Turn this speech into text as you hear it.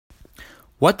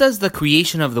What does the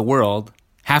creation of the world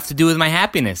have to do with my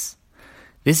happiness?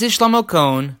 This is Shlomo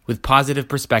Cohn with Positive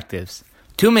Perspectives.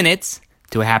 2 minutes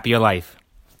to a happier life.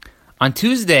 On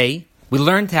Tuesday, we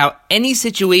learned how any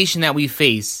situation that we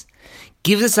face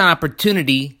gives us an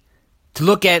opportunity to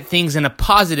look at things in a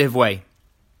positive way.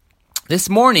 This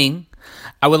morning,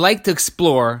 I would like to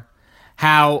explore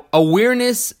how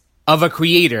awareness of a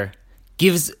creator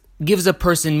gives a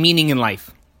person meaning in life.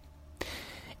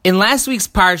 In last week's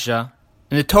Parsha,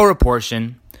 in the Torah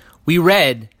portion, we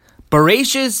read,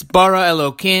 Bereshis bara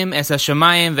Elokim es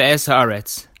hashamayim ve'es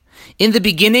haaretz. In the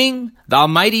beginning, the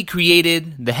Almighty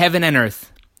created the heaven and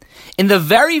earth. In the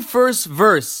very first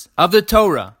verse of the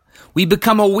Torah, we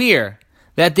become aware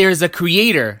that there is a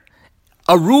creator,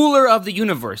 a ruler of the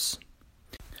universe.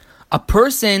 A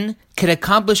person can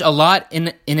accomplish a lot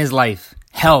in his life,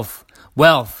 health,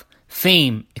 wealth,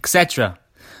 fame, etc.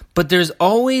 But there's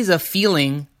always a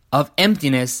feeling of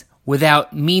emptiness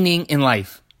without meaning in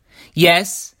life.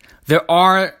 Yes, there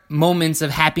are moments of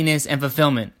happiness and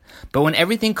fulfillment, but when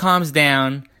everything calms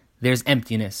down, there's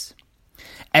emptiness.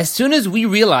 As soon as we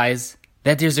realize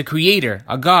that there's a creator,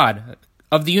 a God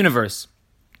of the universe,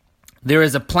 there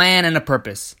is a plan and a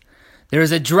purpose. There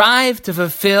is a drive to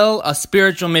fulfill a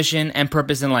spiritual mission and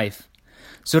purpose in life.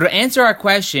 So to answer our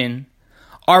question,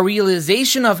 our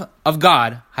realization of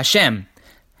God, Hashem,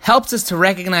 helps us to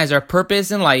recognize our purpose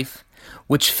in life,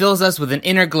 which fills us with an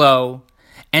inner glow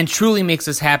and truly makes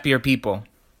us happier people.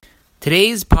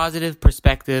 Today's positive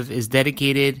perspective is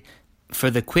dedicated for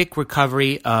the quick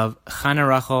recovery of Chana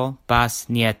Rachel Bas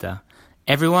Nieta.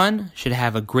 Everyone should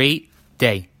have a great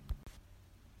day.